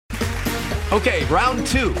Okay, round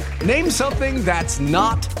two. Name something that's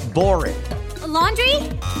not boring. A laundry?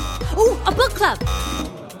 Ooh, a book club.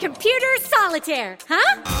 Computer solitaire,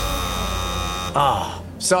 huh? Ah,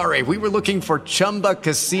 sorry, we were looking for Chumba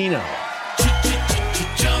Casino.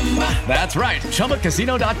 That's right,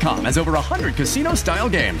 ChumbaCasino.com has over 100 casino-style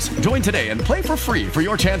games. Join today and play for free for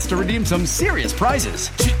your chance to redeem some serious prizes.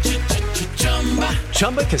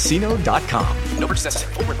 ChumbaCasino.com. No purchase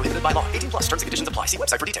necessary. Void where prohibited by law. 18 plus. Terms and conditions apply. See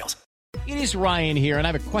website for details. It is Ryan here, and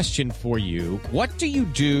I have a question for you. What do you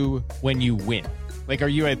do when you win? Like, are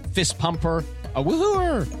you a fist pumper, a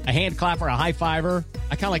woohooer, a hand clapper, a high fiver?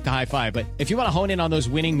 I kind of like the high five, but if you want to hone in on those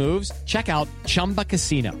winning moves, check out Chumba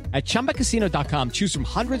Casino. At ChumbaCasino.com, choose from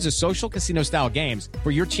hundreds of social casino-style games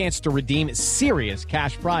for your chance to redeem serious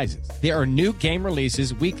cash prizes. There are new game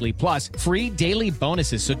releases weekly, plus free daily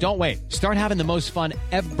bonuses, so don't wait. Start having the most fun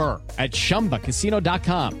ever at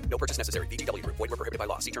ChumbaCasino.com. No purchase necessary. VGW. Void where prohibited by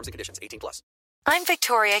law. See terms and conditions. 18 plus. I'm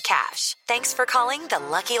Victoria Cash. Thanks for calling the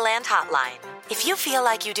Lucky Land Hotline. If you feel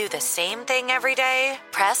like you do the same thing every day,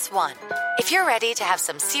 press 1. If you're ready to have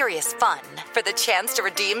some serious fun for the chance to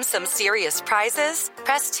redeem some serious prizes,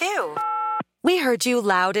 press 2. We heard you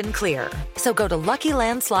loud and clear. So go to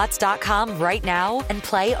LuckyLandSlots.com right now and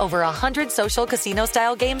play over 100 social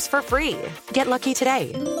casino-style games for free. Get lucky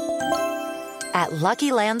today at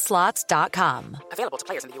LuckyLandSlots.com. Available to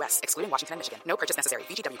players in the U.S., excluding Washington and Michigan. No purchase necessary.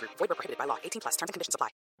 VGW Group. Void where prohibited by law. 18 plus. Terms and conditions apply.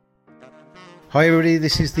 Hi everybody,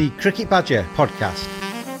 this is the Cricket Badger podcast.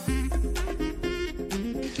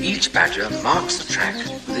 Each badger marks the track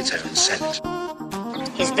with its own scent.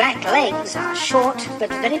 His black legs are short but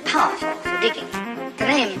very powerful for digging. The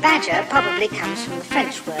name badger probably comes from the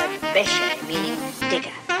French word bêcher, meaning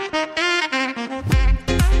digger.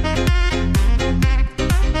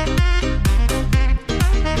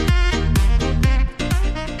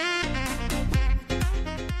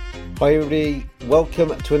 Hi everybody,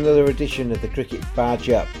 welcome to another edition of the Cricket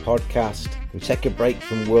Badger podcast. We take a break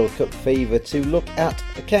from World Cup fever to look at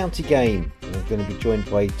a county game. And we're going to be joined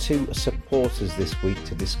by two supporters this week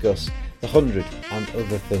to discuss the 100 and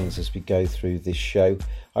other things as we go through this show.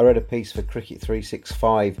 I read a piece for Cricket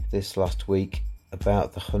 365 this last week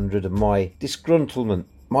about the 100 and my disgruntlement.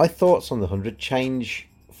 My thoughts on the 100 change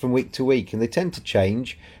from week to week, and they tend to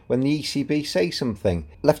change when the ECB say something.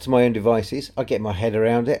 Left to my own devices, I get my head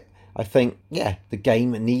around it. I think, the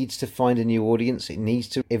game needs to find a new audience. It needs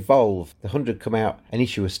to evolve. The 100 come out and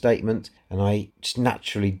issue a statement, and I just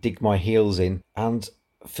naturally dig my heels in and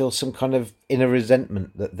feel some kind of inner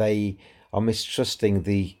resentment that they are mistrusting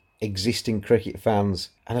the existing cricket fans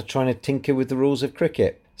and are trying to tinker with the rules of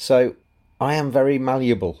cricket. So I am very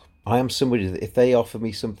malleable. I am somebody that if they offer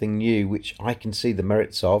me something new, which I can see the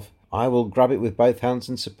merits of, I will grab it with both hands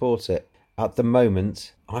and support it. At the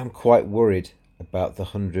moment, I'm quite worried about the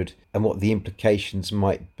 100 and what the implications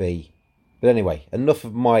might be. But anyway, enough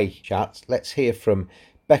of my chat. Let's hear from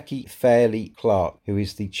Becky Fairley-Clark, who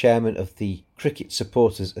is the chairman of the Cricket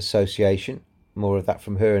Supporters Association. More of that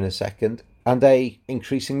from her in a second. And a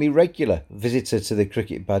increasingly regular visitor to the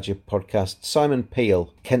Cricket Badger podcast, Simon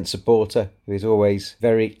Peel, Kent supporter, who is always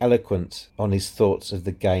very eloquent on his thoughts of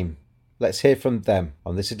the game. Let's hear from them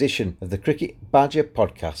on this edition of the Cricket Badger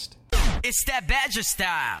podcast. It's that Badger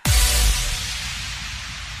style.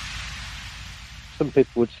 Some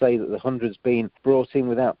people would say that the 100's been brought in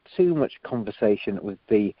without too much conversation with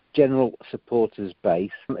the general supporters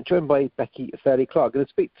base. I'm joined by Becky Fairley-Clark. I'm going to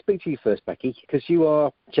speak to you first, Becky, because you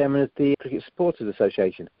are chairman of the Cricket Supporters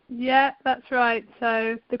Association. Yeah, that's right.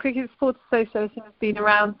 So the Cricket Supporters Association has been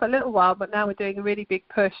around for a little while, but now we're doing a really big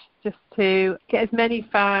push just to get as many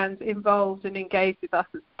fans involved and engaged with us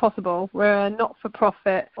as possible. We're a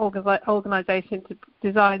not-for-profit organisation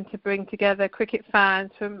designed to bring together cricket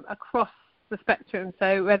fans from across the spectrum.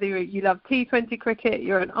 So whether you love T20 cricket,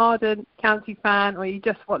 you're an ardent county fan, or you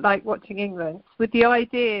just like watching England, with the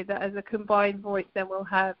idea that as a combined voice then we'll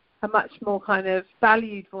have a much more kind of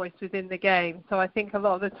valued voice within the game. So I think a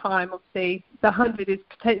lot of the time, obviously, the 100 is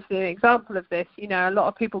potentially an example of this. You know, a lot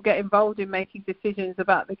of people get involved in making decisions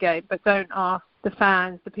about the game but don't ask the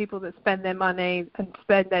fans, the people that spend their money and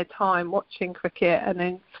spend their time watching cricket and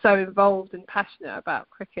then so involved and passionate about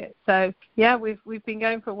cricket. So, yeah, we've been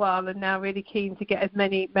going for a while and now really keen to get as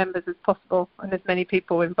many members as possible and as many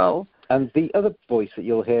people involved. And the other voice that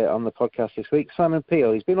you'll hear on the podcast this week, Simon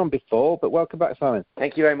Peel. He's been on before, but welcome back, Simon.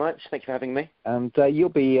 Thank you very much. Thank you for having me. And you'll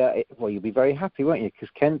be very happy, won't you? Because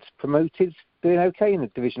Kent promoted doing okay in the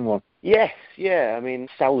Division 1? Yes, yeah. I mean,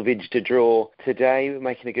 salvaged a draw today. We're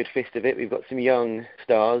making a good fist of it. We've got some young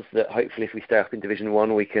stars that hopefully, if we stay up in Division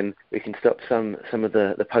 1, we can stop some of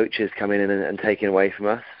the poachers coming in and taking away from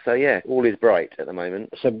us. So yeah, all is bright at the moment.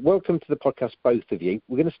 So welcome to the podcast, both of you.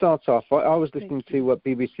 We're going to start off. I was listening to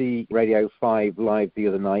BBC Radio 5 live the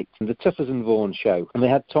other night, the Tuffers and Vaughan show, and they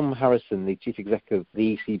had Tom Harrison, the chief executive of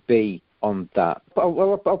the ECB, on that. But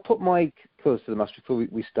I'll put my colours to the mast before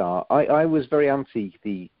we start. I was very anti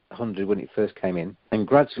the 100 when it first came in, and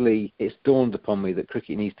gradually it's dawned upon me that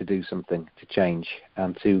cricket needs to do something to change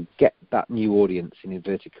and to get that new audience, in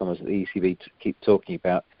inverted commas, that the ECB keep talking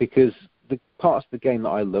about, because the parts of the game that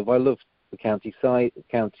I love the county side, the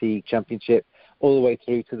county championship, all the way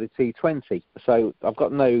through to the T20. So I've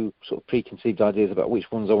got no sort of preconceived ideas about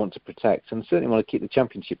which ones I want to protect, and certainly want to keep the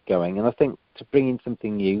championship going, and I think to bring in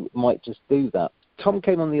something new might just do that. Tom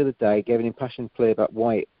came on the other day, gave an impassioned plea about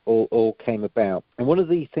why it all came about. And one of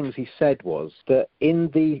the things he said was that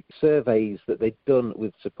in the surveys that they'd done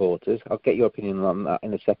with supporters, I'll get your opinion on that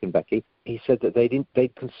in a second, Becky, he said that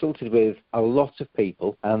they'd consulted with a lot of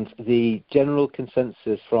people, and the general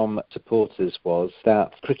consensus from supporters was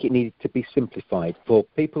that cricket needed to be simplified. For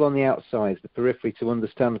people on the outside, the periphery, to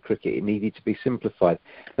understand cricket, it needed to be simplified.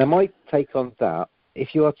 Now, my take on that,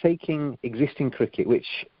 if you are taking existing cricket, which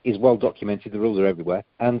is well documented, the rules are everywhere,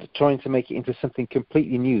 and trying to make it into something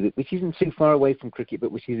completely new, which isn't too far away from cricket, but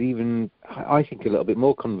which is even, I think, a little bit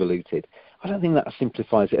more convoluted, I don't think that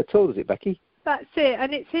simplifies it at all, does it, Becky? That's it,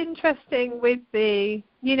 and it's interesting with the,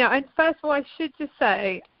 and first of all, I should just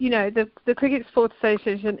say, the Cricket Support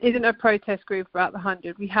Association isn't a protest group about the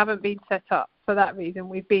 100. We haven't been set up for that reason.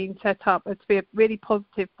 We've been set up to be a really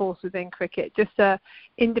positive force within cricket, just an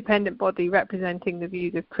independent body representing the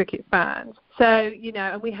views of cricket fans. So,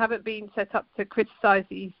 and we haven't been set up to criticise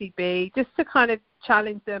the ECB, just to kind of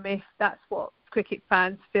challenge them if that's what cricket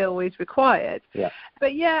fans feel is required. Yeah.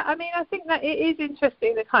 But yeah, I mean, I think that it is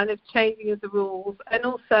interesting, the kind of changing of the rules, and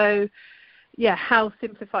also, how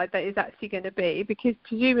simplified that is actually going to be, because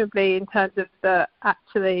presumably in terms of the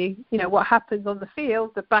actually, what happens on the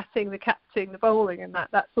field, the batting, the catching, the bowling, and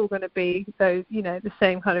that's all going to be those, the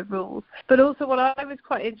same kind of rules. But also what I was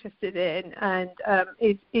quite interested in, and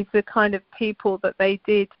is the kind of people that they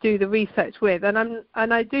did do the research with, and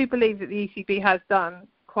I do believe that the ECB has done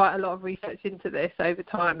quite a lot of research into this over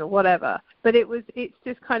time or whatever, but it's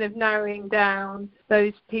just kind of narrowing down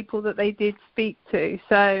those people that they did speak to.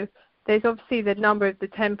 So there's obviously the number of the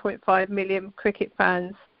 10.5 million cricket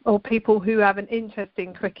fans, or people who have an interest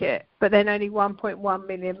in cricket, but then only 1.1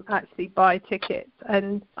 million actually buy tickets.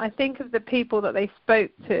 And I think of the people that they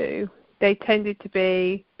spoke to, they tended to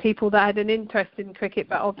be people that had an interest in cricket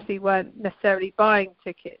but obviously weren't necessarily buying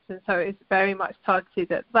tickets. And so it's very much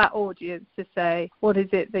targeted at that audience to say, what is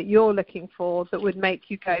it that you're looking for that would make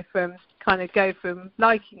you go from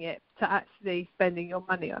liking it to actually spending your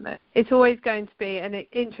money on it? It's always going to be an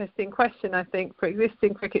interesting question, I think, for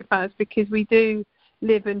existing cricket fans, because we do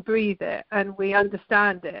live and breathe it and we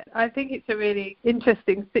understand it. I think it's a really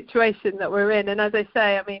interesting situation that we're in, and as I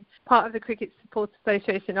say, I mean, part of the Cricket Support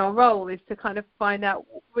Association, our role is to kind of find out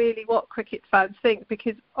really what cricket fans think,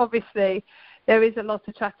 because obviously there is a lot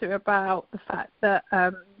of chatter about the fact that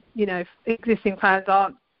existing fans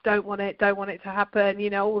don't want it to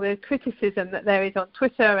happen, all the criticism that there is on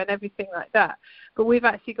Twitter and everything like that. But we've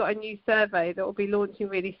actually got a new survey that will be launching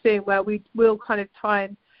really soon, where we will kind of try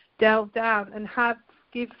and delve down and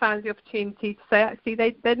give fans the opportunity to say actually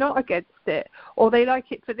they're not against it, or they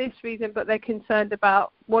like it for this reason, but they're concerned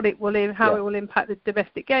about what it will how it will impact the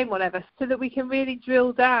domestic game, whatever, so that we can really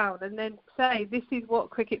drill down and then say this is what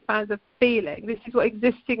cricket fans are feeling, this is what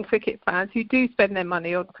existing cricket fans who do spend their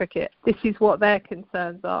money on cricket, this is what their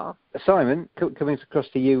concerns are. Simon, coming across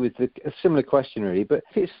to you with a similar question really, but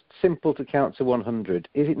if it's simple to count to 100,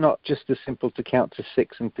 is it not just as simple to count to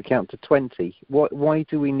 6 and to count to 20? Why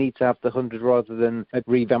do we need to have the 100 rather than a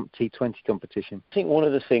revamped T20 competition? I think one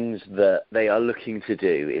of the things that they are looking to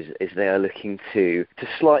do is they are looking to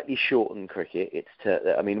slightly shorten cricket.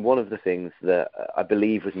 One of the things that I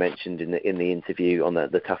believe was mentioned in the interview on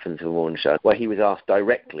the Tuffers and Vaughan show, where he was asked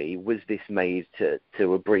directly, was this made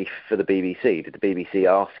to a brief for the BBC? Did the BBC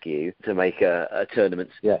ask you to make a tournament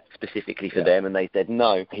specifically for them? And they said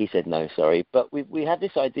no. He said no, sorry. But we had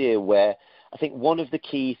this idea where I think one of the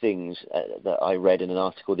key things that I read in an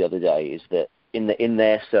article the other day is that in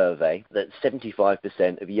their survey that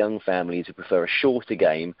 75% of young families would prefer a shorter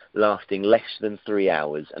game lasting less than 3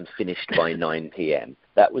 hours and finished by 9 p.m.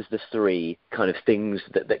 That was the three kind of things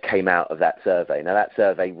that came out of that survey. Now, that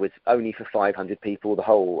survey was only for 500 people. The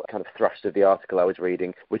whole kind of thrust of the article I was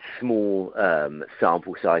reading was small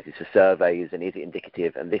sample sizes for surveys and is it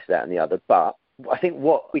indicative and this, that and the other. But I think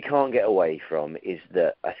what we can't get away from is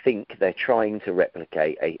that I think they're trying to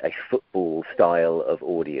replicate a football style of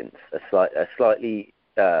audience, a slightly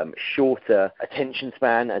shorter attention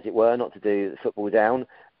span, as it were, not to do football down,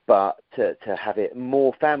 but to have it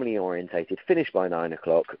more family orientated, finish by 9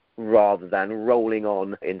 o'clock, rather than rolling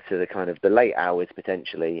on into the kind of the late hours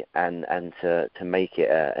potentially, and to make it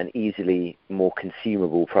an easily more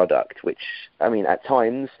consumable product, which, I mean, at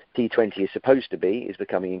times T20 is supposed to be, is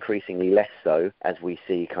becoming increasingly less so as we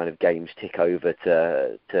see kind of games tick over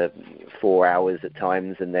to 4 hours at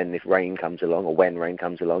times, and then if rain comes along, or when rain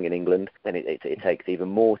comes along in England, then it takes even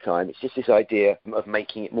more time. It's just this idea of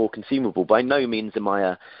making it more consumable. By no means am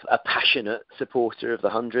I a passionate supporter of the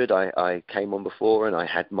 100. I came on before and I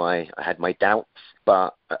had my doubts,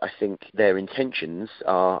 but I think their intentions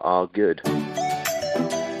are good.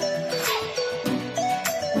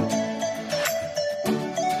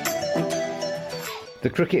 The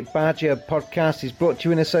Cricket Badger podcast is brought to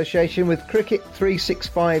you in association with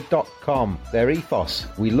Cricket365.com. Their ethos: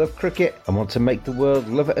 we love cricket and want to make the world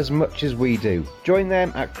love it as much as we do. Join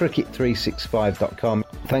them at Cricket365.com.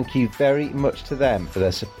 Thank you very much to them for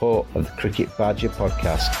their support of the Cricket Badger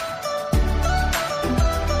podcast.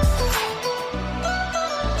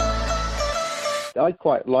 I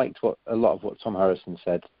quite liked a lot of what Tom Harrison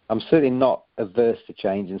said. I'm certainly not averse to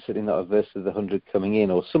change, and certainly not averse to the 100 coming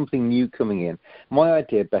in or something new coming in. My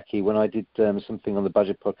idea, Becky, when I did something on the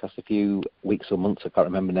Badger podcast a few weeks or months, I can't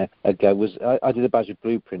remember now, ago, was I did a Badger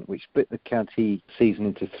blueprint which split the county season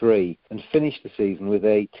into 3 and finished the season with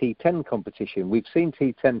a T10 competition. We've seen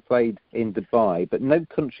T10 played in Dubai, but no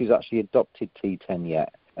country's actually adopted T10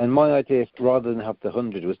 yet. And my idea, rather than have the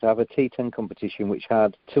 100, was to have a T10 competition which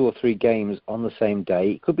had 2 or 3 games on the same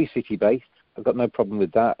day. It could be city-based. I've got no problem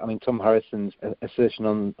with that. I mean, Tom Harrison's assertion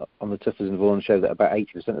on the Tuffers and Vaughan show that about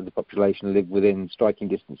 80% of the population live within striking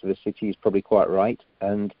distance of a city is probably quite right.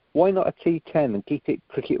 And why not a T10 and keep it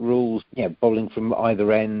cricket rules, bowling from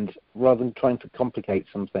either end, rather than trying to complicate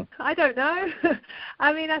something? I don't know.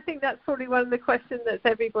 I mean, I think that's probably one of the questions that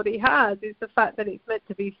everybody has, is the fact that it's meant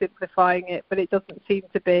to be simplifying it, but it doesn't seem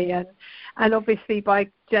to be. And obviously by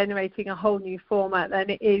generating a whole new format, then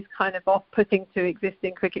it is kind of off-putting to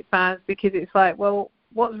existing cricket fans, because it's like, well,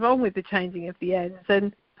 what's wrong with the changing of the ends?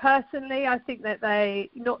 And personally, I think that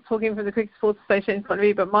not talking from the Cricket Supporters Association's point of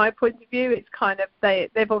view, but my point of view, it's kind of,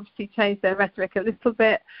 they've obviously changed their rhetoric a little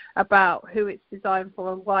bit about who it's designed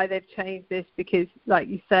for and why they've changed this, because, like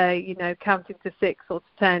you say, counting to 6 or to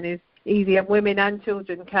 10 is easy, and women and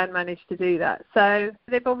children can manage to do that. So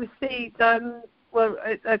they've obviously done well,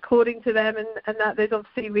 according to them, and that there's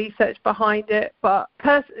obviously research behind it. But,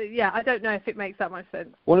 I don't know if it makes that much sense.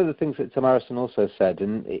 One of the things that Tom Harrison also said,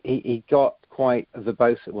 and he got quite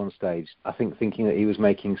verbose at one stage, I think, thinking that he was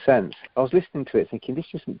making sense. I was listening to it thinking, this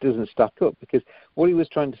just doesn't stack up, because what he was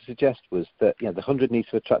trying to suggest was that the 100 needs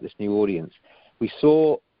to attract this new audience. We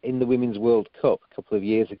saw in the Women's World Cup a couple of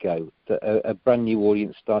years ago that a brand new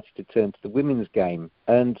audience started to turn to the women's game,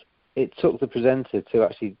 and it took the presenter to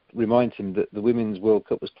actually remind him that the Women's World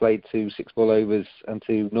Cup was played to 6-ball overs and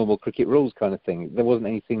to normal cricket rules kind of thing. There wasn't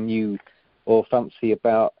anything new or fancy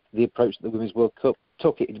about the approach that the Women's World Cup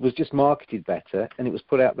took. It was just marketed better, and it was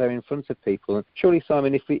put out there in front of people. And surely,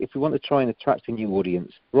 Simon, if we want to try and attract a new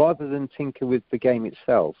audience, rather than tinker with the game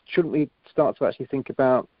itself, shouldn't we start to actually think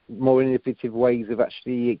about more innovative ways of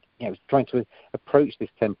actually trying to approach this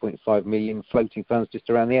 10.5 million floating fans just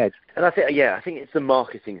around the edge? And I think it's the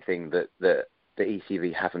marketing thing that the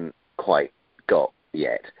ECB haven't quite got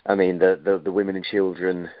yet. I mean, the women and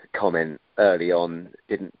children comment early on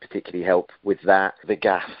didn't particularly help with that. The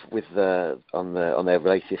gaffe with on their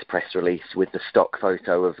latest press release with the stock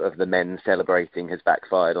photo of the men celebrating has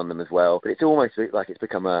backfired on them as well. But it's almost like it's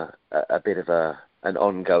become a bit of an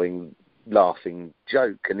ongoing laughing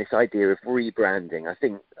joke. And this idea of rebranding, I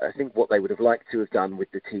think what they would have liked to have done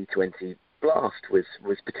with the T20 Blast was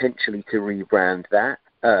potentially to rebrand that.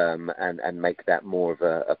 And make that more of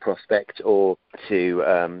a prospect, or to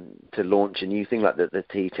launch a new thing like the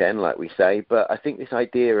T10, like we say. But I think this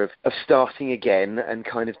idea of starting again and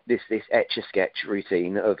kind of this etch-a-sketch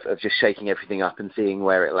routine of just shaking everything up and seeing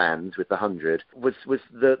where it lands with the 100 was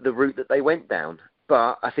the route that they went down.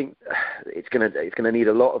 But I think it's gonna need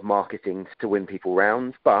a lot of marketing to win people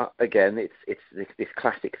round. But again, it's this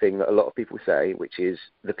classic thing that a lot of people say, which is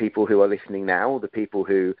the people who are listening now, the people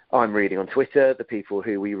who I'm reading on Twitter, the people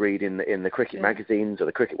who we read in the cricket magazines or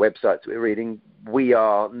the cricket websites we're reading, we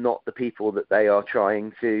are not the people that they are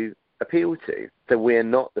trying to appeal to. So we're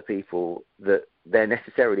not the people that they're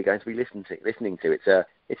necessarily going to be listening to.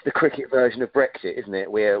 It's the cricket version of Brexit, isn't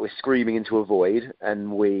it? We're screaming into a void, and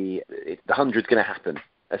the 100's going to happen.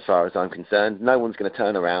 As far as I'm concerned, no one's going to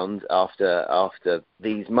turn around after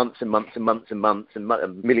these months and months and months and months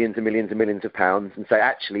and millions and millions and millions of pounds and say,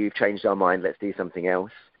 actually, we've changed our mind. Let's do something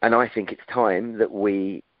else. And I think it's time that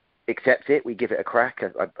we accept it. We give it a crack.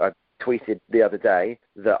 I tweeted the other day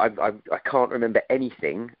that I can't remember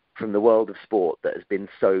anything from the world of sport that has been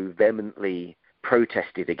so vehemently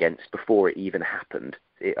protested against before it even happened.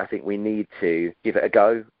 I think we need to give it a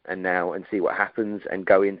go and see what happens and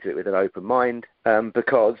go into it with an open mind,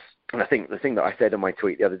 because, and I think the thing that I said on my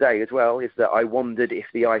tweet the other day as well is that I wondered if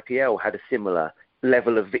the IPL had a similar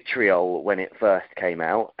level of vitriol when it first came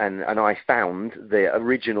out, and I found the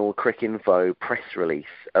original Cricinfo press release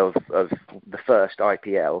of the first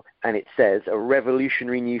IPL, and it says a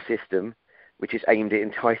revolutionary new system which is aimed at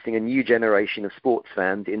enticing a new generation of sports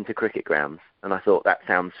fans into cricket grounds. And I thought, that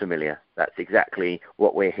sounds familiar. That's exactly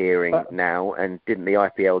what we're hearing now. And didn't the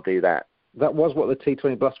IPL do that? That was what the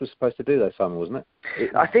T20 Blast was supposed to do, though, Simon, wasn't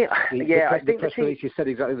it? I think the press release you said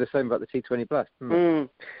exactly the same about the T20 Blast.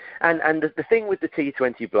 And the thing with the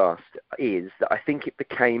T20 Blast is that I think it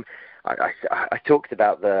became... I talked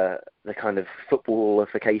about the kind of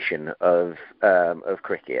footballification of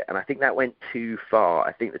cricket, and I think that went too far.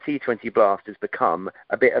 I think the T20 Blast has become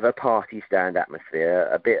a bit of a party stand atmosphere,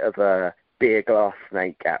 a bit of a beer glass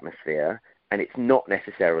snake atmosphere, and it's not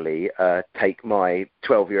necessarily take my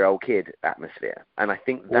 12-year-old kid atmosphere. And I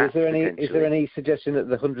think that's is there any suggestion that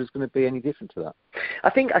the 100 is going to be any different to that? I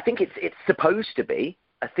think it's supposed to be.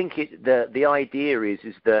 I think the idea is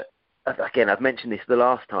that, again, I've mentioned this the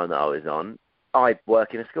last time that I was on. I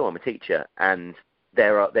work in a school. I'm a teacher, and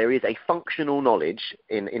there is a functional knowledge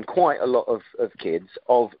in quite a lot of kids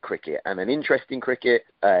of cricket, and an interest in cricket,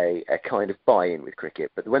 a kind of buy-in with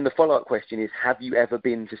cricket. But when the follow-up question is, have you ever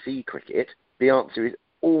been to see cricket? The answer is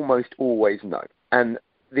almost always no. And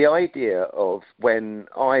the idea of when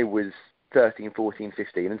I was 13, 14,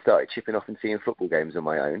 15 and started chipping off and seeing football games on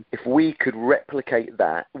my own, if we could replicate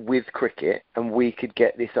that with cricket, and we could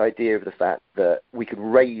get this idea of the fact that we could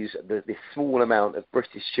raise this small amount of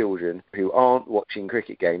British children who aren't watching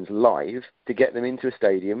cricket games live to get them into a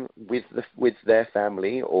stadium with their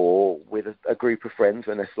family or with a group of friends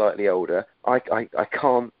when they're slightly older, I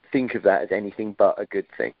can't think of that as anything but a good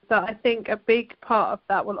thing. So I think a big part of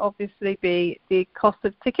that will obviously be the cost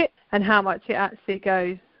of ticket and how much it actually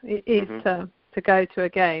is to go to a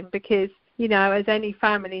game, because, you know, as any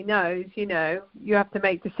family knows, you know, you have to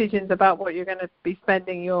make decisions about what you're going to be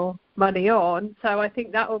spending your money on. So I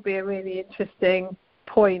think that will be a really interesting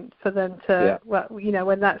point for them to, well, you know,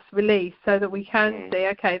 when that's released, so that we can see,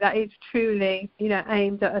 okay, that is truly, you know,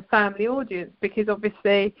 aimed at a family audience. Because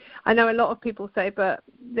obviously, I know a lot of people say, but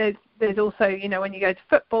there's also, you know, when you go to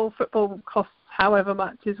football costs however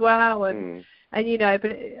much as well, and you know,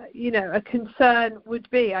 but, you know, a concern would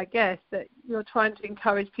be, I guess, that you're trying to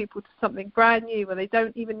encourage people to something brand new where they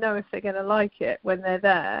don't even know if they're going to like it when they're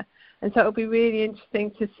there. And so it'll be really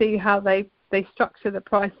interesting to see how they structure the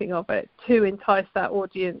pricing of it to entice that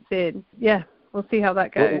audience in. Yeah, we'll see how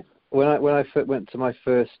that goes. When I went to my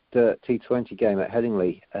first T20 game at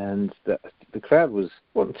Headingley, and the crowd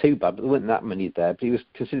wasn't too bad, but there weren't that many there. But it was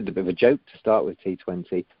considered a bit of a joke to start with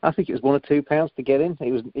T20. I think it was £1 or £2 to get in.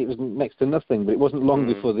 It was next to nothing, but it wasn't long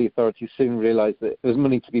before the authorities soon realised that there was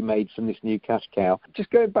money to be made from this new cash cow. Just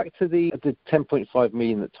going back to the 10.5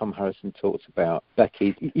 million that Tom Harrison talked about,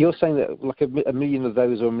 Becky, you're saying that like a million of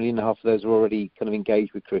those or 1.5 million of those are already kind of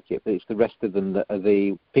engaged with cricket, but it's the rest of them that are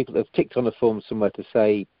the people that have ticked on a form somewhere to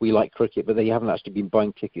say we like cricket, but they haven't actually been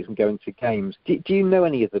buying tickets and going to games. Do you know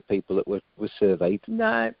any of the people that were surveyed?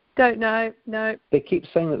 No, don't know, no. They keep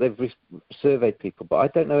saying that they've surveyed people, but I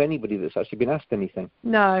don't know anybody that's actually been asked anything.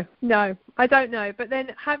 No, I don't know. But then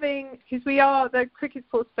because we are the Cricket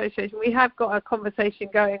Sports Association, we have got a conversation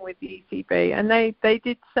going with the ECB, and they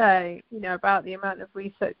did say, you know, about the amount of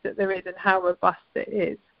research that there is and how robust it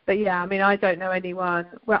is. But yeah, I mean, I don't know anyone.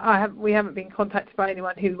 Well, we haven't been contacted by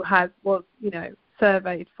anyone who was, you know,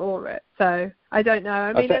 surveyed for it. So I don't know.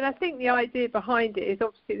 I mean, and I think the idea behind it is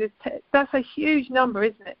obviously that's a huge number,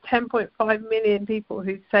 isn't it? 10.5 million people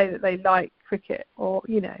who say that they like cricket or,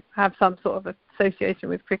 you know, have some sort of association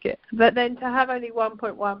with cricket. But then to have only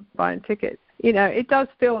 1.1 buying tickets it does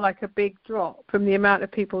feel like a big drop from the amount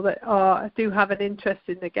of people that do have an interest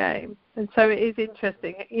in the game. And so it is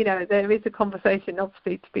interesting. There is a conversation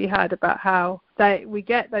obviously to be had about how we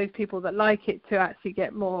get those people that like it to actually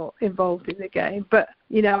get more involved in the game. But,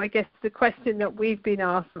 I guess the question that we've been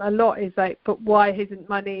asked a lot is but why isn't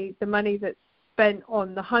the money that's spent on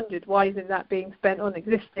the 100, why isn't that being spent on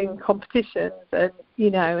existing competitions?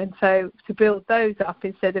 And so to build those up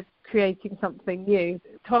instead of creating something new.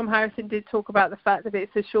 Tom Harrison did talk about the fact that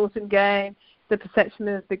it's a shortened game, the perception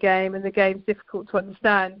of the game, and the game's difficult to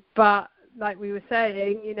understand. But like we were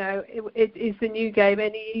saying, is the new game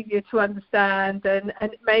any easier to understand? And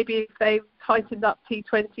maybe if they tightened up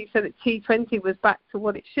T20 so that T20 was back to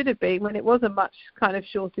what it should have been when it was a much kind of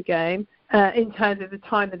shorter game in terms of the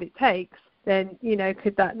time that it takes, then,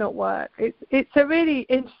 could that not work? It's a really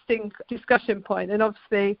interesting discussion point. And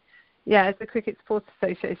obviously, as the Cricket Supporters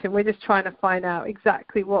Association, we're just trying to find out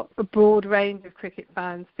exactly what a broad range of cricket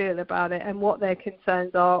fans feel about it and what their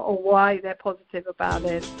concerns are or why they're positive about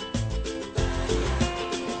it.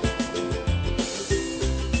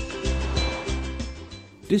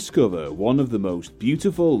 Discover one of the most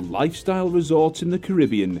beautiful lifestyle resorts in the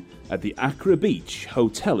Caribbean at the Accra Beach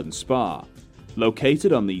Hotel and Spa.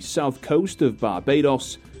 Located on the south coast of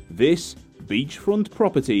Barbados, this beachfront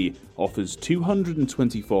property offers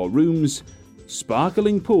 224 rooms,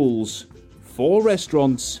 sparkling pools, 4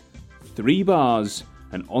 restaurants, 3 bars,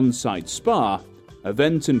 an on-site spa,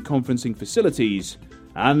 event and conferencing facilities,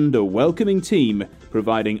 and a welcoming team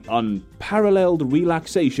providing unparalleled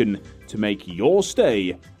relaxation to make your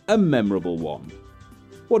stay a memorable one.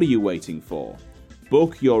 What are you waiting for?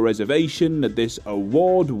 Book your reservation at this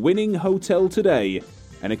award-winning hotel today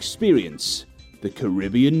and experience the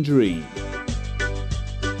Caribbean dream.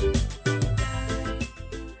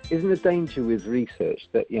 Isn't the danger with research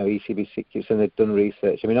that, ECB secrets and they've done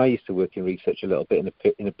research? I mean, I used to work in research a little bit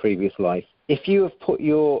in a previous life. If you have put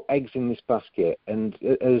your eggs in this basket, and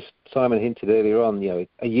as Simon hinted earlier on,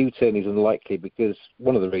 a U-turn is unlikely because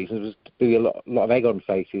one of the reasons was to be a lot of egg on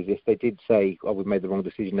faces if they did say, we've made the wrong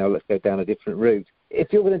decision, now let's go down a different route.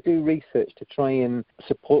 If you're going to do research to try and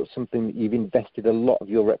support something that you've invested a lot of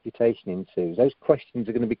your reputation into, those questions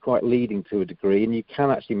are going to be quite leading to a degree, and you can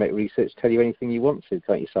actually make research tell you anything you want to,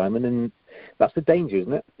 can't you, Simon? And that's the danger,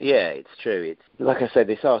 isn't it? Yeah, it's true. It's like I said,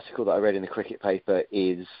 this article that I read in the cricket paper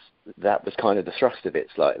that was kind of the thrust of it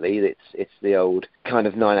slightly. It's the old kind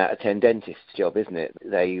of 9 out of 10 dentist's job, isn't it?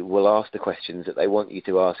 They will ask the questions that they want you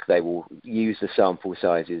to ask. They will use the sample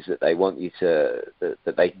sizes that they want you to,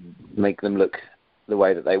 that they make them look the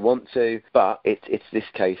way that they want to, but it's this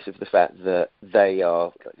case of the fact that they are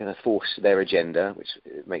going to force their agenda, which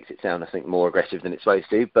makes it sound, I think, more aggressive than it's supposed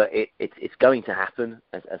to, but it's going to happen,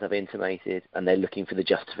 as I've intimated, and they're looking for the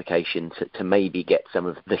justification to maybe get some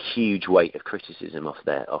of the huge weight of criticism off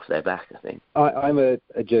their back, I think. I'm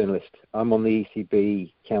a journalist. I'm on the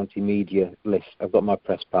ECB county media list. I've got my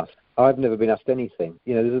press pass. I've never been asked anything.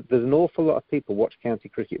 There's an awful lot of people watch county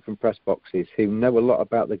cricket from press boxes who know a lot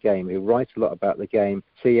about the game, who write a lot about the game,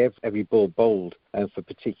 see every ball bowled for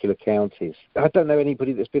particular counties. I don't know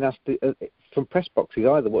anybody that's been asked from press boxes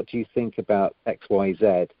either, what do you think about X, Y,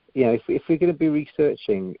 Z? If we're going to be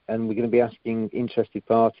researching and we're going to be asking interested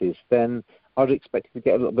parties, then I'd expect to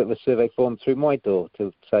get a little bit of a survey form through my door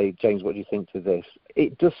to say, James, what do you think to this?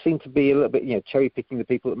 It does seem to be a little bit, cherry-picking the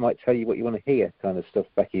people that might tell you what you want to hear kind of stuff,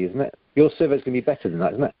 Becky, isn't it? Your survey's going to be better than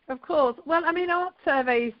that, isn't it? Of course. Well, I mean, our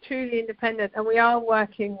survey is truly independent, and we are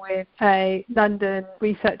working with a London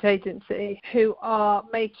research agency who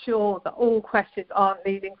make sure that all questions aren't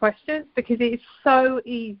leading questions, because it's so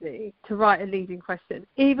easy to write a leading question.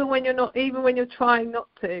 Even when you're trying not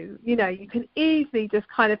to, you can easily just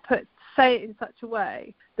kind of say it in such a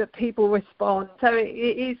way that people respond. So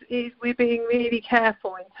we're being really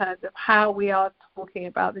careful in terms of how we are talking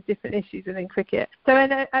about the different issues within cricket. So as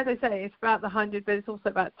I say, it's about the 100, but it's also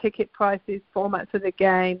about ticket prices, formats of the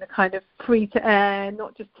game, the kind of free-to-air,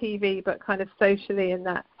 not just TV, but kind of socially and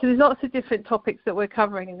that. So there's lots of different topics that we're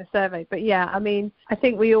covering in the survey. But yeah, I mean, I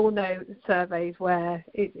think we all know the surveys where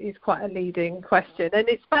it is quite a leading question. And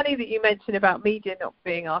it's funny that you mentioned about media not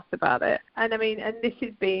being asked about it. And I mean, and this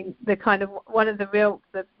has been the kind of one of the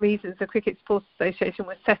reasons the Cricket Supporters Association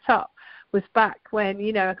was set up was back when,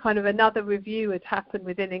 a kind of another review had happened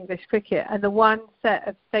within English cricket, and the one set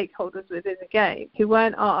of stakeholders within the game who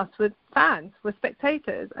weren't asked were fans, were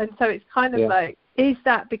spectators. And so it's kind of like, is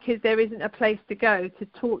that because there isn't a place to go to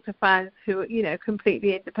talk to fans who,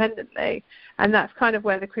 completely independently? And that's kind of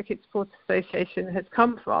where the Cricket Supporters Association has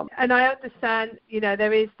come from. And I understand,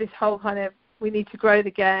 there is this whole kind of, we need to grow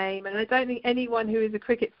the game, and I don't think anyone who is a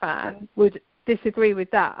cricket fan would disagree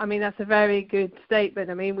with that. I mean, that's a very good statement.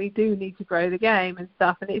 I mean, we do need to grow the game and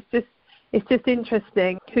stuff, and it's just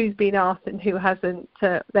interesting who's been asked and who hasn't,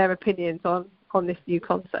 their opinions on this new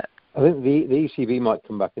concept. I think the ECB might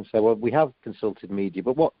come back and say, well, we have consulted media,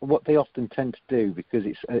 but what they often tend to do, because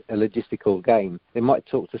it's a logistical game, they might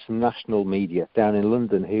talk to some national media down in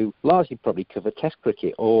London who largely probably cover Test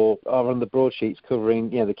cricket or are on the broadsheets covering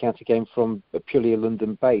the county game from purely a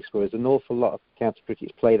London base, whereas an awful lot of county cricket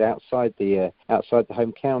is played outside the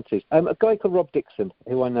home counties. A guy called Rob Dixon,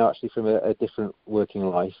 who I know actually from a different working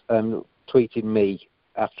life, tweeted me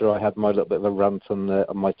after I had my little bit of a rant on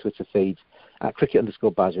my Twitter feed, at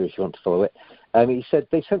cricket_badger if you want to follow it. He said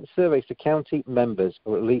they sent surveys to county members,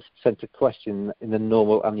 or at least sent a question in the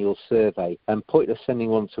normal annual survey, and pointed us sending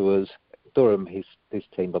one to us, Durham, his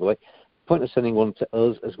team by the way, pointed us sending one to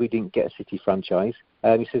us as we didn't get a City franchise.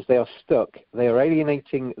 He says they are stuck. They are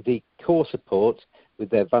alienating the core support with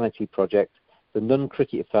their vanity project. The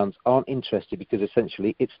non-cricket fans aren't interested because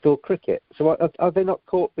essentially it's still cricket. So are they not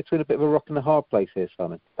caught between a bit of a rock and a hard place here,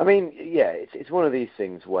 Simon? I mean, yeah, it's one of these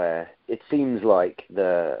things where it seems like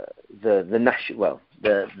the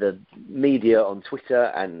media on Twitter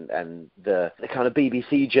and the kind of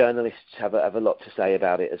BBC journalists have a lot to say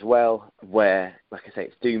about it as well, where, like I say,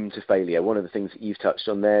 it's doomed to failure. One of the things that you've touched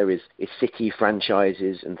on there is City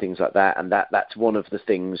franchises and things like that, and that's one of the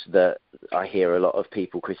things that I hear a lot of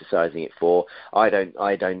people criticising it for. I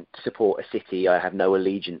don't support a City. I have no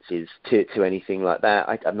allegiances to anything like that.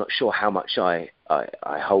 I'm not sure how much I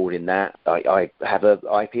hold in that. I have a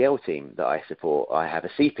IPL team that I support. I have a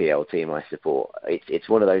CPL team I support. It's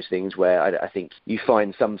one of those things where I think you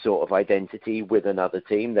find some sort of identity with another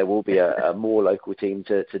team. There will be a more local team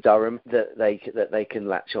to Durham that they can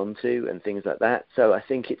latch onto and things like that. So I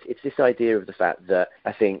think it's this idea of the fact that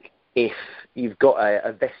I think if you've got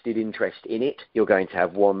a vested interest in it, you're going to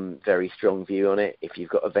have one very strong view on it. If you've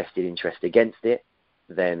got a vested interest against it,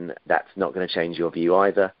 then that's not going to change your view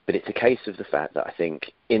either. But it's a case of the fact that I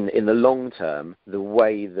think in the long term, the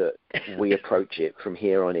way that we approach it from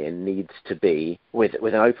here on in needs to be with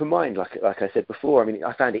an open mind. Like I said before, I mean,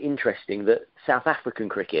 I found it interesting that South African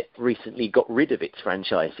cricket recently got rid of its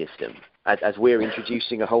franchise system. As we're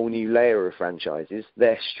introducing a whole new layer of franchises,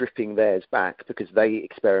 they're stripping theirs back because they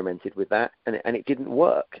experimented with that and it didn't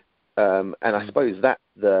work. And I suppose that's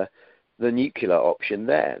the nuclear option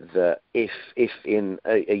there, that if in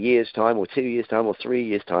a year's time or 2 years' time or 3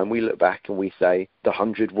 years' time we look back and we say the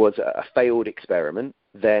 100 was a failed experiment,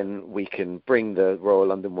 then we can bring the Royal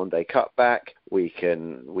London One Day Cup back. We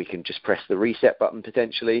can just press the reset button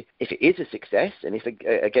potentially. If it is a success and if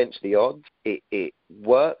against the odds it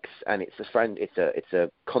works and it's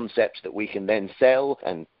a concept that we can then sell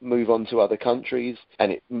and move on to other countries,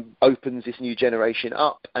 and it opens this new generation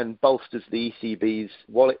up and bolsters the ECB's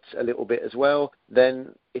wallets a little bit as well,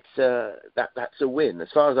 then that's a win. As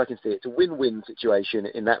far as I can see, it's a win-win situation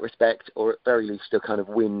in that respect, or at very least a kind of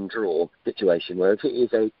win-draw situation, where if it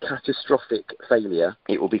is a catastrophic failure,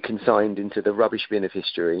 it will be consigned into the rubbish bin of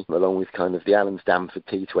history, along with kind of the Alan Stamford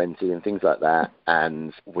T20 and things like that,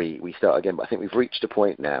 and we start again. But I think we've reached a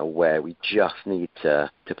point now where we just need to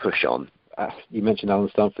push on. You mentioned Alan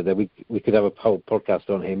Stamford there. We could have a whole podcast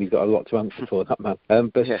on him. He's got a lot to answer for, that man.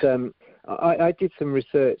 I did some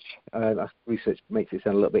research. Research makes it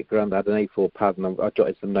sound a little bit grand. I had an A4 pad and I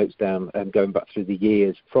jotted some notes down going back through the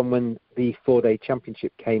years from when the 4-day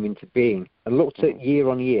championship came into being, and looked at year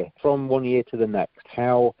on year, from one year to the next,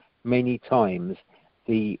 how many times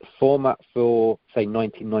the format for, say,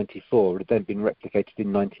 1994 had then been replicated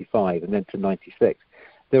in 95 and then to 96.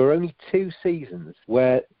 There were only 2 seasons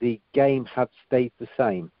where the game had stayed the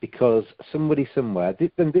same, because somebody somewhere,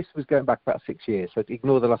 and this was going back about 6 years, so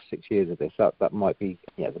ignore the last 6 years of this, that might be,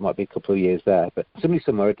 there might be a couple of years there, but somebody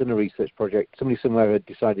somewhere had done a research project, somebody somewhere had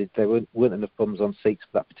decided there weren't enough bums on seats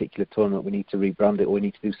for that particular tournament, we need to rebrand it, or we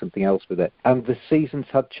need to do something else with it, and the seasons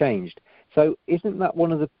had changed. So isn't that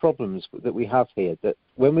one of the problems that we have here, that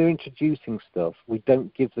when we're introducing stuff, we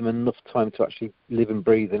don't give them enough time to actually live and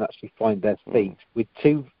breathe and actually find their feet? We're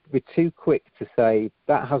too quick to say,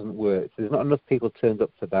 that hasn't worked, there's not enough people turned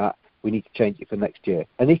up for that, we need to change it for next year.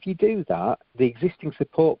 And if you do that, the existing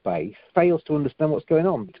support base fails to understand what's going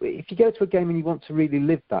on. If you go to a game and you want to really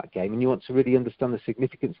live that game and you want to really understand the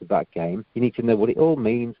significance of that game, you need to know what it all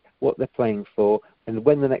means, what they're playing for, and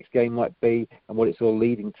when the next game might be, and what it's all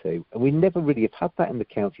leading to. And we never really have had that in the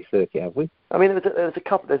county circuit, have we? I mean, there's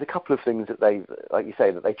a couple of things that they, like you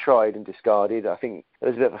say, that they tried and discarded. I think there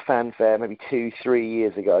was a bit of a fanfare maybe 2-3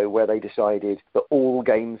 years ago where they decided that all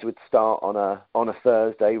games would start on a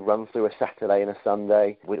Thursday, run through a Saturday and a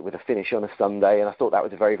Sunday, with a finish on a Sunday. And I thought that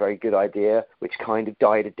was a very, very good idea, which kind of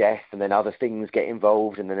died a death. And then other things get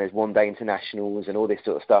involved, and then there's one-day internationals and all this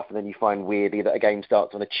sort of stuff. And then you find weirdly that a game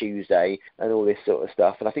starts on a Tuesday and all this sort of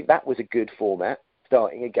stuff. And I think that was a good format,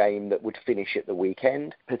 starting a game that would finish at the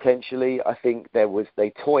weekend. Potentially, I think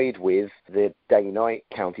they toyed with the day-night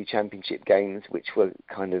county championship games, which were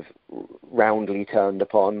kind of roundly turned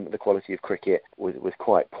upon. The quality of cricket was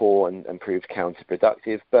quite poor and proved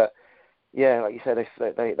counterproductive. But yeah, like you said,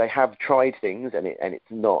 they have tried things, and it's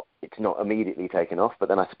not immediately taken off. But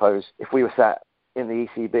then I suppose if we were sat in the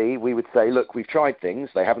ECB, we would say, look, we've tried things,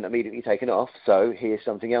 they haven't immediately taken off, so here's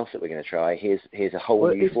something else that we're going to try. Here's a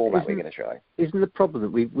whole new format we're going to try. Isn't the problem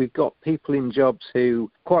that we've got people in jobs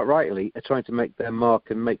who, quite rightly, are trying to make their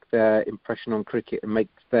mark and make their impression on cricket and make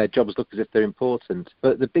their jobs look as if they're important.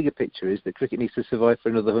 But the bigger picture is that cricket needs to survive for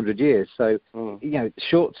another 100 years. So,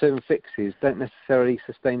 short-term fixes don't necessarily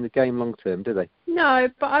sustain the game long-term, do they? No,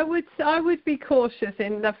 but I would be cautious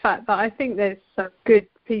in the fact that I think there's some good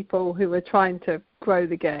people who are trying to grow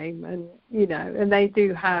the game, and and they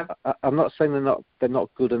do have. I'm not saying they're not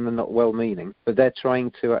good and they're not well-meaning, but they're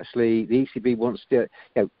trying to actually. The ECB wants to.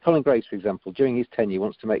 Colin Grace, for example, during his tenure,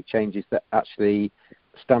 wants to make changes that actually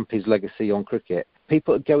stamp his legacy on cricket.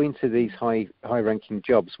 People that go into these high-ranking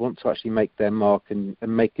jobs want to actually make their mark and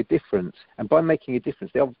make a difference. And by making a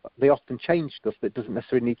difference, they often change stuff that doesn't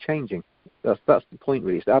necessarily need changing. That's the point,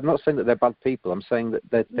 really. So I'm not saying that they're bad people. I'm saying that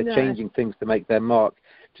they're changing things to make their mark,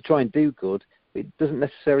 to try and do good. It doesn't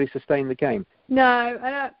necessarily sustain the game.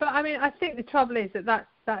 No, but I mean, I think the trouble is that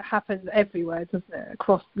happens everywhere, doesn't it?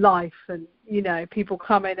 Across life, and people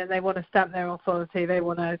come in and they want to stamp their authority. They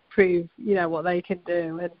want to prove, what they can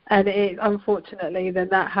do, and it unfortunately then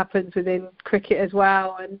that happens within cricket as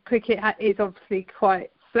well. And cricket is obviously quite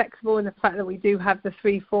flexible in the fact that we do have the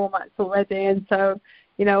 3 formats already, and so.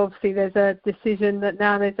 Obviously there's a decision that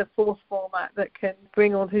now there's a 4th format that can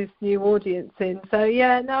bring all his new audience in. So,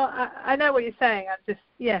 I know what you're saying.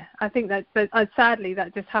 I think that sadly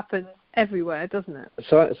that just happens everywhere, doesn't it?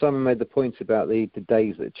 So Simon made the point about the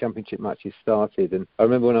days that championship matches started, and I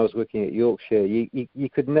remember when I was working at Yorkshire, you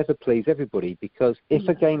could never please everybody, because if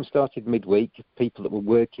a game started midweek, people that were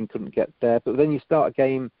working couldn't get there, but then you start a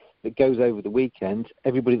game that goes over the weekend,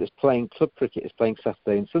 everybody that's playing club cricket is playing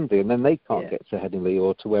Saturday and Sunday, and then they can't get to Headingley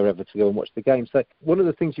or to wherever to go and watch the game. So one of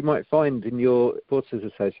the things you might find in your Supporters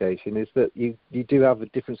Association is that you do have a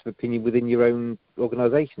difference of opinion within your own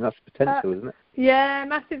organisation. That's the potential, isn't it? Yeah,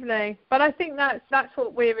 massively. But I think that's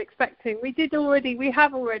what we're expecting. We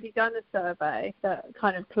have already done a survey that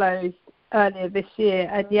kind of closed earlier this year,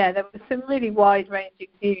 and there were some really wide-ranging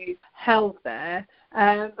views held there.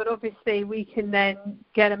 But obviously we can then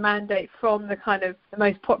get a mandate from the kind of the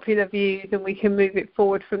most popular views, and we can move it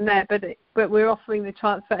forward from there. But we're offering the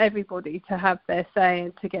chance for everybody to have their say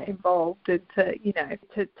and to get involved and to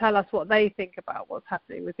tell us what they think about what's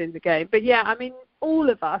happening within the game. But I mean, all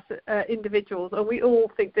of us individuals, and we all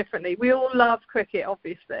think differently. We all love cricket,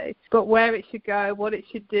 obviously, but where it should go, what it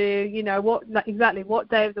should do, what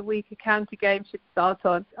day of the week a county game should start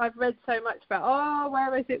on. I've read so much about,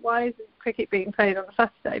 where is it? Why isn't cricket being played on a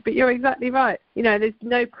Saturday? But you're exactly right. There's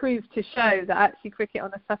no proof to show that actually cricket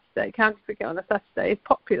on a Saturday, county cricket on a Saturday, is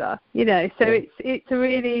popular. So it's a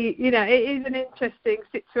really, it is an interesting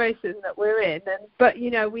situation that we're in. But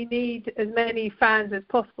we need as many fans as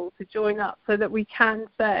possible to join up so that we can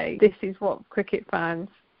say this is what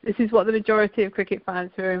the majority of cricket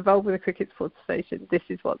fans who are involved with the Cricket Supporters Association, this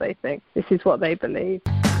is what they think, this is what they believe.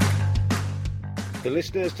 The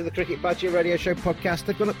listeners to the Cricket Badger Radio Show podcast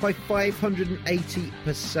have gone up by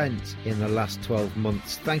 580% in the last 12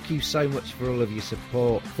 months. Thank you so much for all of your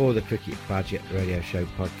support for the Cricket Badger Radio Show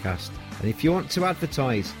podcast. And if you want to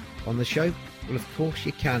advertise on the show, well, of course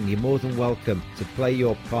you can. You're more than welcome to play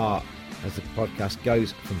your part as the podcast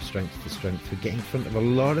goes from strength to strength. We get in front of a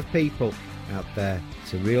lot of people out there.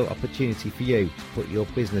 It's a real opportunity for you to put your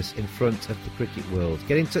business in front of the cricket world.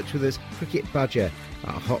 Get in touch with us,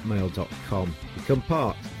 cricketbadger@hotmail.com. Become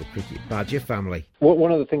part of the Cricket Badger family.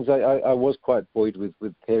 One of the things I was quite buoyed with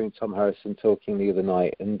hearing Tom Harrison talking the other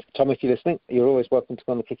night. And Tom, if you're listening, you're always welcome to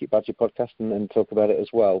come on the Cricket Badger podcast and talk about it as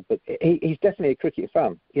well. But he's definitely a cricket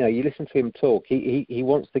fan. You listen to him talk. He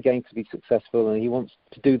wants the game to be successful, and he wants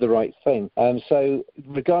to do the right thing. So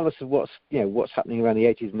regardless of what's happening around the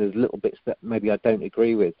edges, and there's little bits that maybe I don't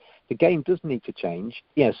agree with, the game does need to change.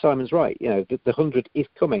 Simon's right. The 100 is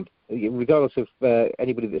coming, regardless of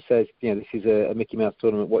anybody that says this is a Mickey Mouse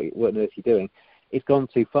tournament. What on earth are you doing? It's gone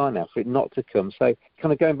too far now for it not to come. So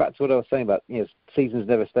kind of going back to what I was saying about seasons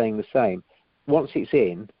never staying the same. Once it's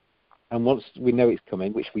in, and once we know it's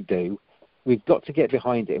coming, which we do, we've got to get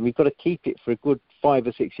behind it, and we've got to keep it for a good 5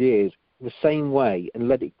 or 6 years the same way, and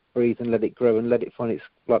let it breathe and let it grow and let it find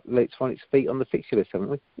its feet on the fixture list, haven't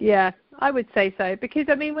we? Yeah, I would say so, because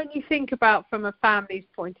when you think about from a family's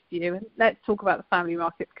point of view, and let's talk about the family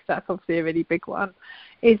market because that's obviously a really big one,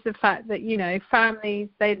 is the fact that families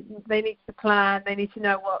they need to plan, they need to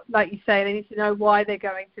know what, like you say, they need to know why they're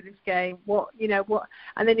going to this game, what,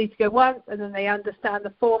 and they need to go once, and then they understand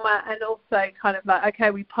the format, and also kind of like,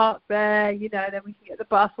 okay, we park there, then we can get the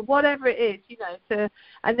bus or whatever it is,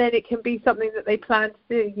 and then it can be something that they plan to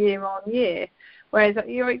do year on year. Whereas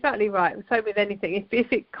you're exactly right. So with anything,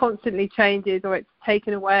 if it constantly changes or it's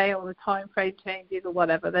taken away or the time frame changes or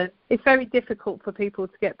whatever, then it's very difficult for people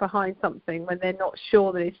to get behind something when they're not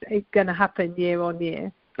sure that it's going to happen year on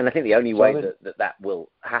year. And I think the only way that will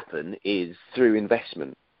happen is through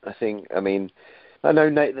investment. I know,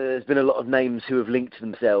 Nate, that there's been a lot of names who have linked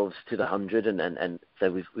themselves to the 100, and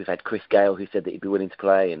so we've had Chris Gale who said that he'd be willing to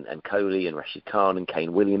play, and Coley and Rashid Khan and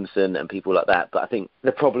Kane Williamson and people like that. But I think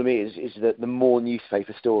the problem is that the more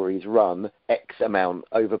newspaper stories run X amount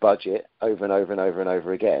over budget over and over and over and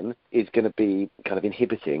over again is going to be kind of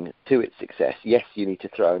inhibiting to its success. Yes, you need to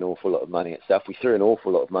throw an awful lot of money at stuff. We threw an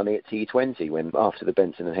awful lot of money at T20 when after the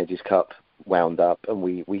Benson and Hedges Cup wound up, and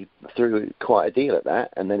we threw quite a deal at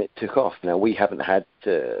that, and then it took off. Now we haven't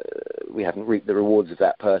reaped the rewards of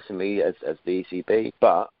that personally as the ECB,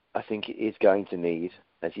 but I think it is going to need,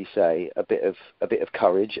 as you say, a bit of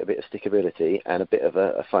courage, a bit of stickability, and a bit of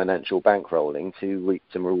a financial bankrolling to reap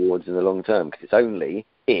some rewards in the long term. Because it's only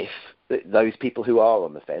if those people who are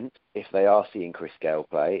on the fence, if they are seeing Chris Gale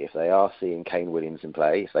play, if they are seeing Kane Williamson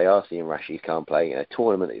play, if they are seeing Rashid Khan play in a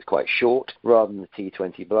tournament that is quite short, rather than the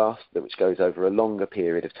T20 Blast, which goes over a longer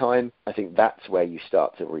period of time, I think that's where you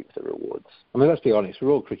start to reap the rewards. Let's be honest,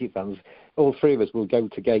 we're all cricket fans. All three of us will go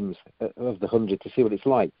to games of the 100 to see what it's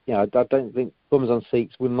like. I don't think bums on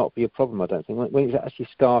seats will not be a problem, I don't think. When it's actually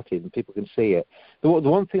started and people can see it. The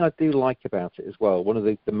one thing I do like about it as well, one of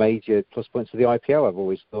the major plus points of the IPL I've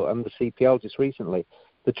always thought, and the CPL just recently,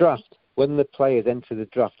 the draft. When the players enter the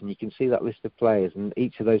draft and you can see that list of players and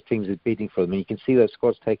each of those teams is bidding for them and you can see those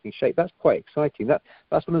squads taking shape, that's quite exciting.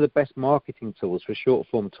 That's one of the best marketing tools for a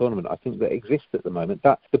short-form tournament, I think, that exists at the moment.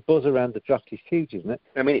 The buzz around the draft is huge, isn't it?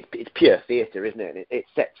 It's pure theatre, isn't it? And it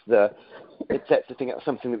sets the thing up,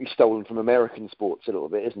 something that we've stolen from American sports a little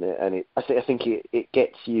bit, isn't it? And I think it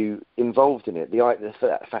gets you involved in it. The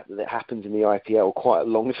fact that it happens in the IPL quite a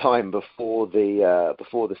long time before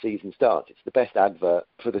the season starts. It's the best advert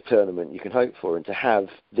for the tournament you can hope for, and to have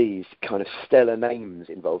these kind of stellar names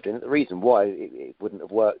involved in it. The reason why it wouldn't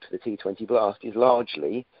have worked for the T20 Blast is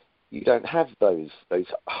largely you don't have those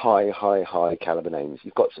high caliber names.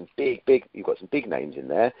 You've got some big names in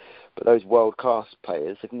there, but those world class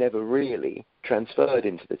players have never really transferred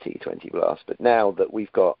into the T20 Blast. But now that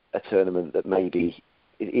we've got a tournament that maybe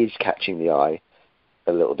it is catching the eye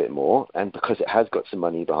a little bit more, and because it has got some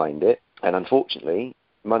money behind it, and unfortunately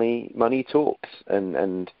money talks,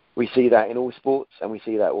 and we see that in all sports, and we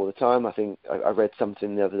see that all the time. I think I read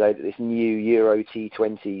something the other day that this new Euro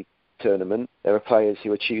T20 tournament, there are players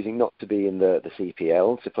who are choosing not to be in the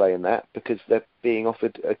CPL to play in that because they're being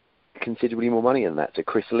offered considerably more money than that. So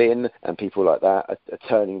Chris Lynn and people like that are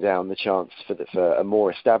turning down the chance for a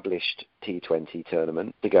more established T20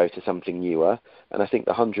 tournament to go to something newer, and I think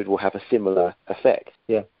the 100 will have a similar effect.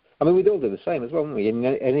 Yeah. We'd all do the same as well, wouldn't we? In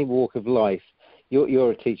any walk of life,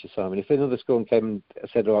 you're a teacher, Simon. If another school came and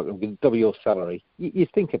said, "All right, I'm going to double your salary,"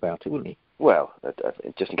 you'd think about it, wouldn't you? Well,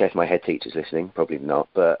 just in case my head teacher's listening, probably not,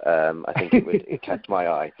 but I think it would catch my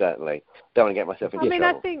eye, certainly. Don't want to get myself into trouble.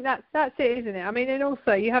 I think that's it, isn't it? And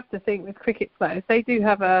also you have to think with cricket players, they do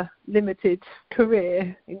have a limited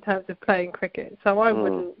career in terms of playing cricket. So I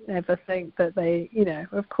wouldn't ever think that they,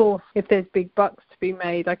 of course, if there's big bucks to be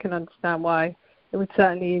made, I can understand why it would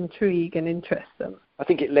certainly intrigue and interest them. I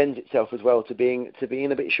think it lends itself as well to being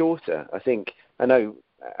a bit shorter. I know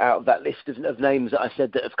out of that list of names that I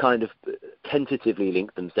said that have kind of tentatively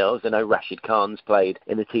linked themselves, I know Rashid Khan's played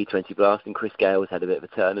in the T20 Blast and Chris Gale has had a bit of a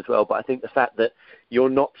turn as well. But I think the fact that you're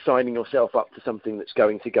not signing yourself up to something that's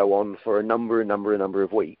going to go on for a number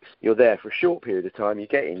of weeks, you're there for a short period of time, you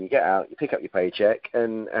get in, you get out, you pick up your paycheck,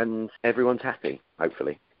 and everyone's happy,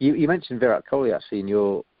 hopefully. You mentioned Virat Kohli actually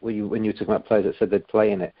when you were talking about players that said they'd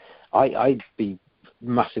play in it. I'd be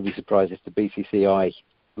massively surprised if the BCCI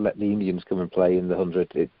let the Indians come and play in the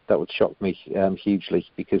 100. That would shock me hugely,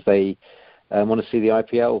 because they want to see the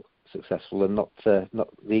IPL successful and not the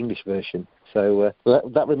English version. So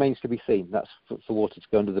that remains to be seen. That's for water to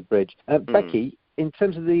go under the bridge. Becky, in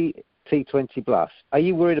terms of the T20 Blast, are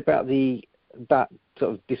you worried about that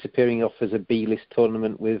sort of disappearing off as a B-list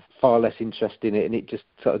tournament with far less interest in it, and it just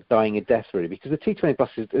sort of dying a death, really? Because the T20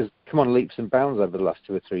 Blast has come on leaps and bounds over the last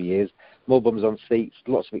 2 or 3 years. More bums on seats,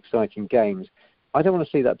 lots of exciting games. I don't want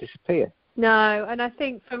to see that disappear. No, and I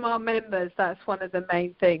think from our members, that's one of the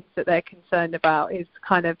main things that they're concerned about, is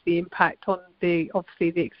kind of the impact on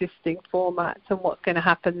obviously the existing formats and what's going to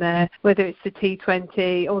happen there, whether it's the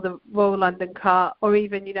T20 or the Royal London Cup, or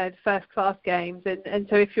even, the first class games. And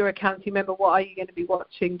so if you're a county member, what are you going to be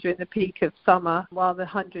watching during the peak of summer while the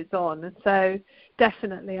 100's on? And so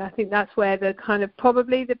definitely, I think that's where the kind of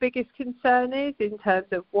probably the biggest concern is, in terms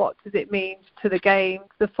of what does it mean to the games,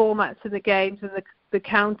 the formats of the games, and the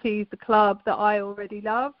counties, the club that I already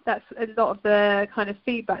love. That's a lot of the kind of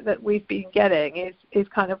feedback that we've been getting is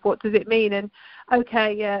kind of, what does it mean? And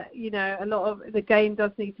okay, yeah, a lot of the game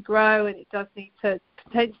does need to grow, and it does need to,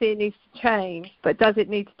 potentially it needs to change, but does it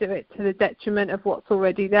need to do it to the detriment of what's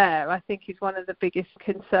already there? I think is one of the biggest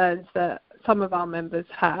concerns that some of our members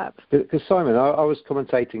have. Because Simon, I was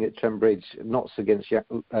commentating at Trent Bridge, Notts against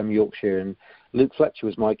Yorkshire, and Luke Fletcher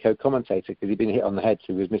was my co-commentator because he'd been hit on the head,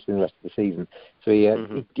 so he was missing the rest of the season. So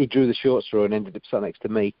he drew the short straw and ended up sat next to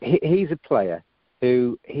me. He's a player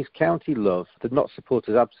who his county love, the Notts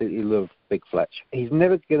supporters absolutely love Big Fletch. He's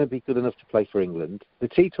never going to be good enough to play for England. The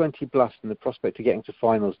T20 Blast and the prospect of getting to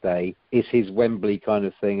finals day is his Wembley kind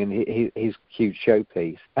of thing, and his huge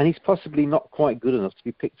showpiece. And he's possibly not quite good enough to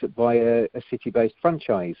be picked up by a city-based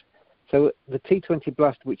franchise. So the T20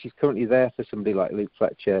 Blast, which is currently there for somebody like Luke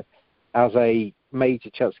Fletcher, as a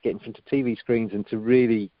major chance to get in front of TV screens and to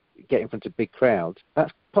really get in front of big crowds,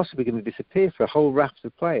 that's possibly going to disappear for a whole raft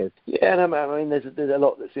of players. Yeah, and I mean, there's a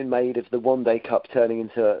lot that's been made of the One Day Cup turning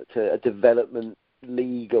into a development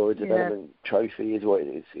league or a development trophy, is what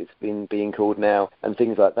it's been being called now, and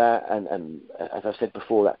things like that. And as I've said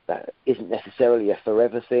before, that isn't necessarily a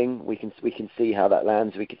forever thing. We can see how that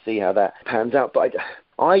lands. We can see how that pans out. But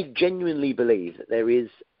I genuinely believe that there is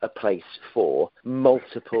a place for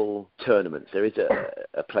multiple tournaments. There is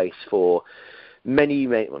a place for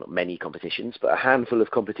not many competitions, but a handful of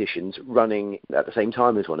competitions running at the same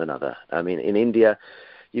time as one another. I mean, in India,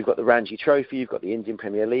 you've got the Ranji Trophy, you've got the Indian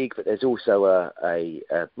Premier League, but there's also a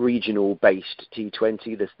regional-based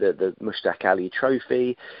T20, the Mushtaq Ali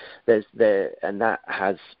Trophy. And that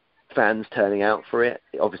has fans turning out for it.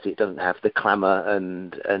 Obviously, it doesn't have the clamour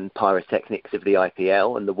and pyrotechnics of the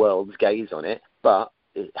IPL and the world's gaze on it, but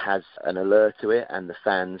it has an allure to it, and the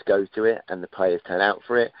fans go to it, and the players turn out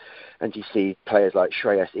for it. And you see players like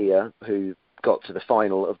Shreyas Iyer, who got to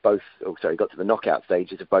the knockout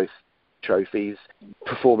stages of both trophies,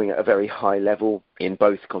 performing at a very high level in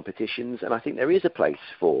both competitions. And I think there is a place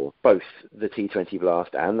for both the T20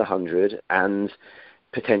 Blast and the 100, and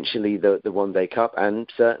potentially the One Day Cup,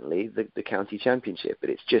 and certainly the county championship. But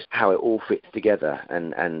it's just how it all fits together,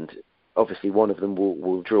 and obviously one of them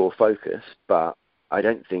will draw focus, but I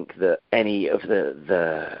don't think that any of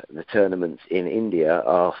the tournaments in India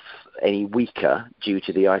are any weaker due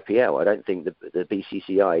to the IPL. I don't think the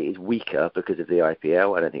BCCI is weaker because of the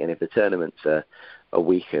IPL. I don't think any of the tournaments are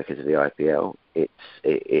weaker because of the IPL.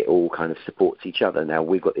 It all kind of supports each other. Now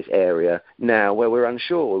we've got this area now where we're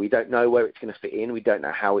unsure. We don't know where it's going to fit in. We don't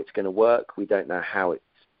know how it's going to work. We don't know how it's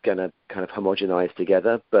going to kind of homogenise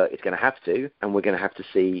together, but it's going to have to, and we're going to have to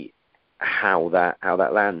see how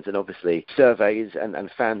that lands. And obviously surveys and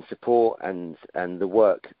fan support and the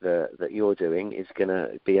work that you're doing is going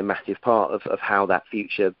to be a massive part of how that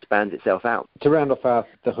future spans itself out. To round off the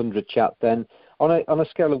 100 chat then, on a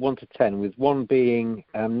scale of 1 to 10, with 1 being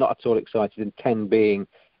not at all excited and 10 being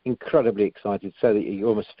incredibly excited, so that you're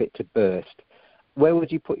almost fit to burst, where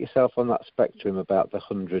would you put yourself on that spectrum about the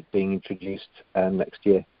 100 being introduced next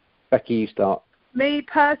year? Becky, you start. Me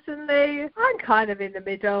personally, I'm kind of in the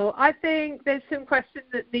middle. I think there's some questions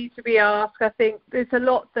that need to be asked. I think there's a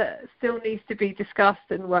lot that still needs to be discussed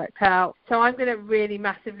and worked out. So I'm going to really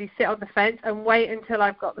massively sit on the fence and wait until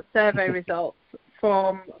I've got the survey results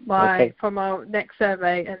from our next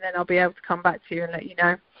survey, and then I'll be able to come back to you and let you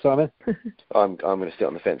know. Simon? I'm going to sit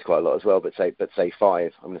on the fence quite a lot as well, but say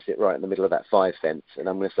 5. I'm going to sit right in the middle of that 5 fence, and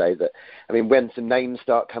I'm going to say that, I mean, when some names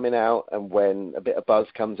start coming out and when a bit of buzz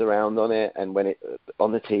comes around on it and when it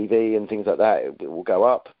on the TV and things like that, it will go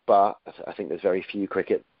up. But I think there's very few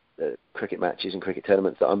cricket matches and cricket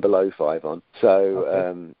tournaments that I'm below 5 on.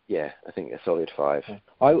 So, I think a solid 5.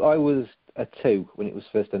 I was a 2 when it was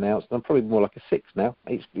first announced. I'm probably more like a 6 now.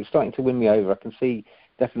 It's starting to win me over. I can see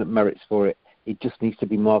definite merits for it. It just needs to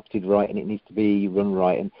be marketed right and it needs to be run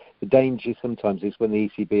right. And the danger sometimes is when the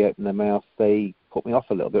ECB open their mouth, they put me off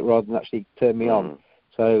a little bit rather than actually turn me on.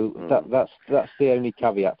 So that's the only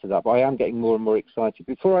caveat to that. But I am getting more and more excited.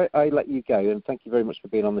 Before I let you go, and thank you very much for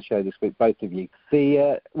being on the show this week, both of you.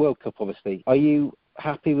 The World Cup, obviously. Are you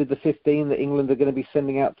happy with the 15 that England are going to be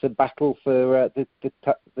sending out to battle for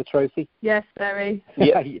the trophy? Yes, very.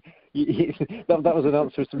 Yeah. That was an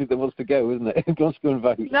answer of somebody that wants to go, wasn't it? Wants to go and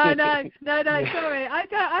vote. No, sorry.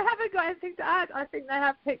 I haven't got anything to add. I think they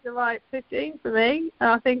have picked the right 15 for me. And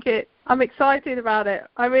I think I'm excited about it.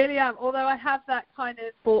 I really am. Although I have that kind of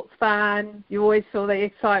sports fan, you always feel the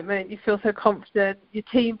excitement. You feel so confident. Your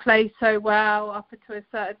team plays so well up until a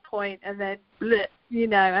certain point and then blip.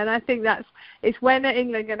 And I think it's when are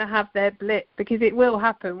England going to have their blip, because it will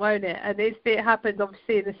happen, won't it? And if it happens,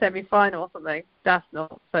 obviously in the semi-final or something, that's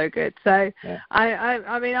not so good. So yeah.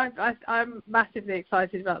 I'm massively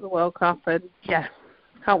excited about the World Cup, and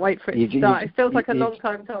can't wait for it to start. It feels like a long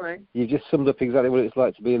time coming. You've just summed up exactly what it's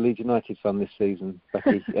like to be a Leeds United fan this season,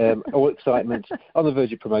 Becky. All excitement, on the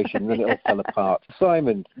verge of promotion, and then it all fell apart.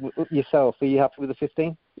 Simon, yourself, are you happy with the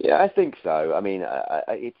 15? Yeah, I think so. I mean,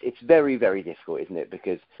 it's very, very difficult, isn't it?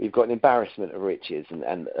 Because you've got an embarrassment of riches,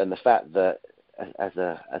 and the fact that as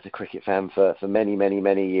a cricket fan for many, many,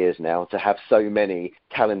 many years now, to have so many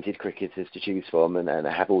talented cricketers to choose from and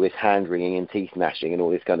have all this hand-wringing and teeth-gnashing and all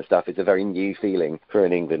this kind of stuff, is a very new feeling for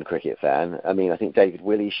an England cricket fan. I mean, I think David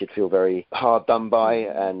Willey should feel very hard done by,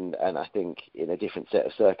 and I think in a different set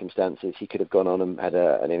of circumstances he could have gone on and had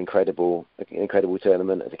an incredible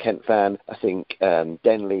tournament as a Kent fan. I think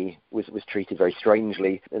Denley was treated very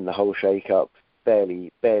strangely in the whole shake-up.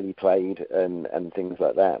 Barely played and things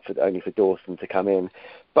like that, only for Dawson to come in.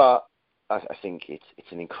 But I think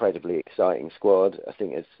it's an incredibly exciting squad. I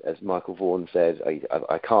think, as Michael Vaughan said,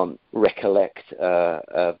 I can't recollect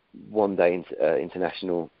a one-day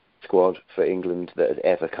international squad for England that has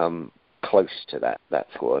ever come close to that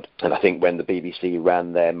squad. And I think when the BBC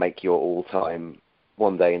ran their Make Your All-Time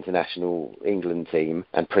one-day international England team,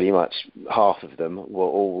 and pretty much half of them were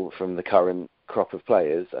all from the current crop of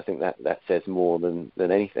players, I think that says more than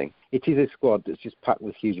anything. It is a squad that's just packed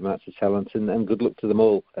with huge amounts of talent, and good luck to them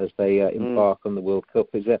all as they embark on the World Cup.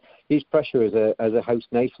 There's a huge pressure as a host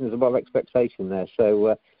nation. There's a lot of expectation there,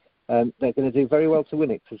 so they're going to do very well to win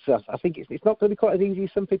it. Because I think it's not going to be quite as easy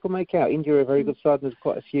as some people make out. India are a very good side, and there's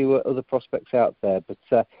quite a few other prospects out there.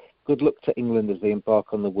 But good luck to England as they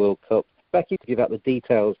embark on the World Cup. Becky, to give out the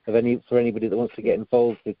details for anybody that wants to get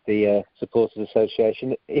involved with the Supporters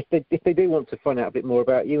Association. If they do want to find out a bit more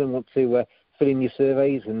about you and want to fill in your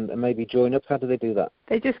surveys and maybe join up, how do they do that?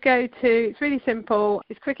 They just go to, it's really simple,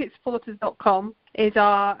 it's cricketsupporters.com is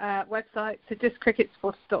our website, so just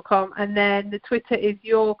cricketsupporters.com, and then the Twitter is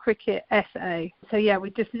Your Cricket SA. So yeah, we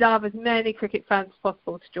just love as many cricket fans as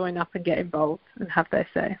possible to join up and get involved and have their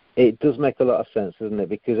say. It does make a lot of sense, doesn't it?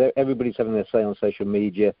 Because everybody's having their say on social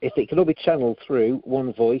media. If it can all be channeled through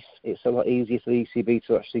one voice, it's a lot easier for the ECB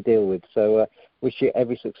to actually deal with. So wish you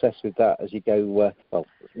every success with that as you go, well,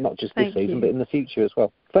 not just this season, but in the future as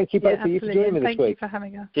well. Thank you both of you for joining me this week. Thank you for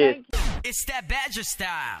having us. Cheers. It's that Badger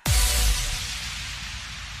style.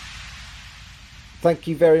 Thank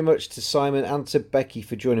you very much to Simon and to Becky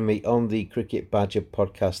for joining me on the Cricket Badger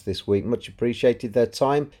podcast this week. Much appreciated their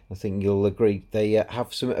time. I think you'll agree they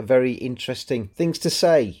have some very interesting things to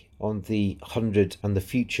say on the 100 and the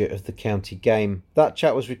future of the county game. That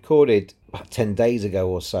chat was recorded about 10 days ago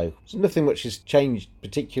or so. So nothing much has changed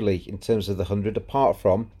particularly in terms of the 100, apart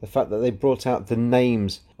from the fact that they brought out the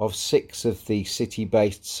names of 6 of the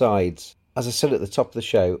city-based sides. As I said at the top of the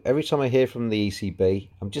show, every time I hear from the ECB,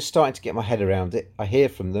 I'm just starting to get my head around it. I hear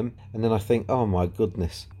from them, and then I think, oh my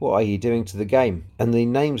goodness, what are you doing to the game? And the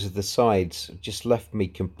names of the sides just left me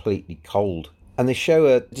completely cold. And they show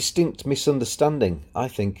a distinct misunderstanding, I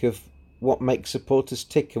think, of what makes supporters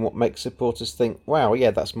tick and what makes supporters think, wow,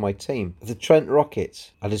 yeah, that's my team. The Trent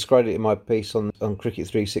Rockets, I described it in my piece on Cricket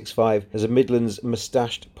 365 as a Midlands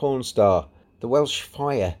moustached porn star. The Welsh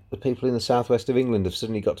Fire, the people in the southwest of England have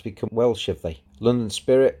suddenly got to become Welsh, have they? London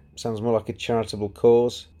Spirit sounds more like a charitable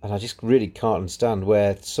cause, and I just really can't understand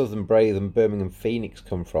where Southern Brave and Birmingham Phoenix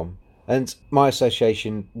come from. And my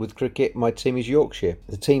association with cricket, my team is Yorkshire.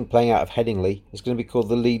 The team playing out of Headingley is going to be called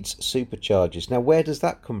the Leeds Superchargers. Now, where does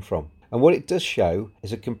that come from? And what it does show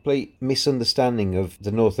is a complete misunderstanding of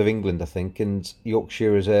the north of England, I think, and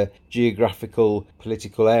Yorkshire as a geographical,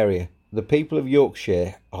 political area. The people of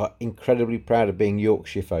Yorkshire are incredibly proud of being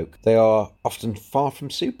Yorkshire folk. They are often far from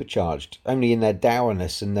supercharged. Only in their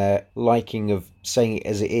dourness and their liking of saying it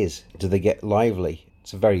as it is do they get lively.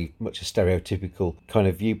 It's a very much a stereotypical kind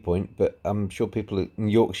of viewpoint, but I'm sure people in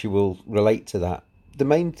Yorkshire will relate to that. The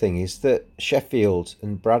main thing is that Sheffield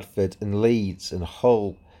and Bradford and Leeds and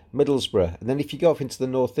Hull, Middlesbrough, and then if you go off into the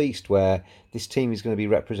northeast where this team is going to be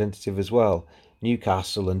representative as well,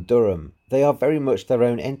 Newcastle and Durham, they are very much their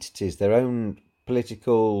own entities, their own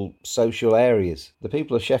political, social areas. The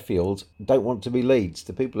people of Sheffield don't want to be Leeds,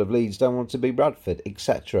 the people of Leeds don't want to be Bradford,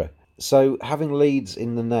 etc. So having Leeds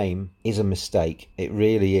in the name is a mistake, it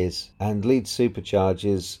really is. And Leeds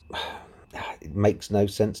Superchargers, it makes no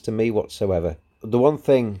sense to me whatsoever. The one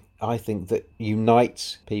thing I think that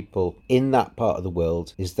unites people in that part of the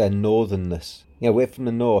world is their northernness. You know, we're from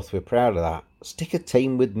the north, we're proud of that. Stick a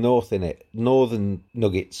team with North in it, Northern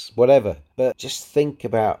Nuggets, whatever. But just think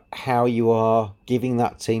about how you are giving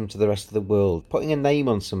that team to the rest of the world. Putting a name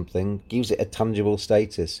on something gives it a tangible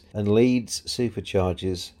status. And Leeds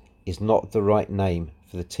Superchargers is not the right name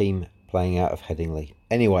for the team playing out of Headingley.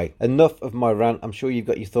 Anyway, enough of my rant. I'm sure you've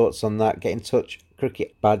got your thoughts on that. Get in touch,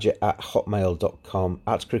 cricketbadger@hotmail.com,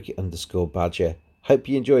 @cricket_badger. Hope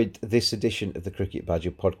you enjoyed this edition of the Cricket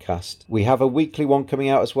Badger podcast. We have a weekly one coming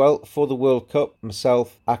out as well for the World Cup.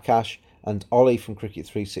 Myself, Akash and Ollie from Cricket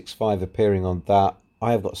 365 appearing on that.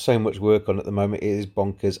 I have got so much work on at the moment, it is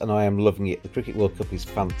bonkers and I am loving it. The Cricket World Cup is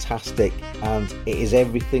fantastic and it is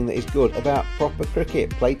everything that is good about proper cricket.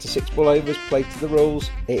 Play to 6-ball overs, play to the rules.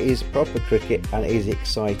 It is proper cricket and it is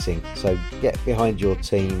exciting. So get behind your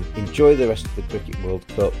team, enjoy the rest of the Cricket World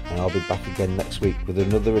Cup, and I'll be back again next week with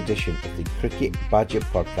another edition of the Cricket Badger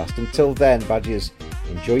podcast. Until then, Badgers,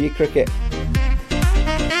 enjoy your cricket.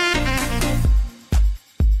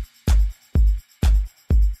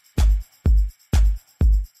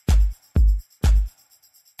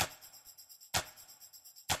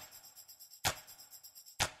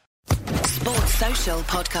 Social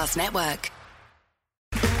Podcast Network.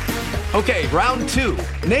 Okay, round 2.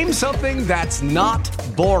 Name something that's not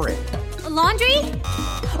boring. A laundry?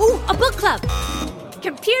 Ooh, a book club.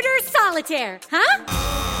 Computer solitaire, huh?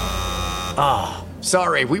 Ah,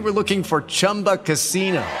 sorry, we were looking for Chumba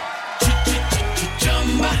Casino.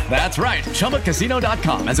 That's right,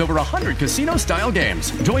 ChumbaCasino.com has over 100 casino-style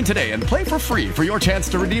games. Join today and play for free for your chance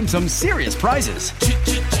to redeem some serious prizes.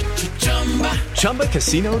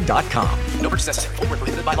 ChumbaCasino.com. No purchase necessary. Void where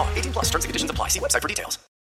prohibited by law. 18+ terms and conditions apply. See website for details.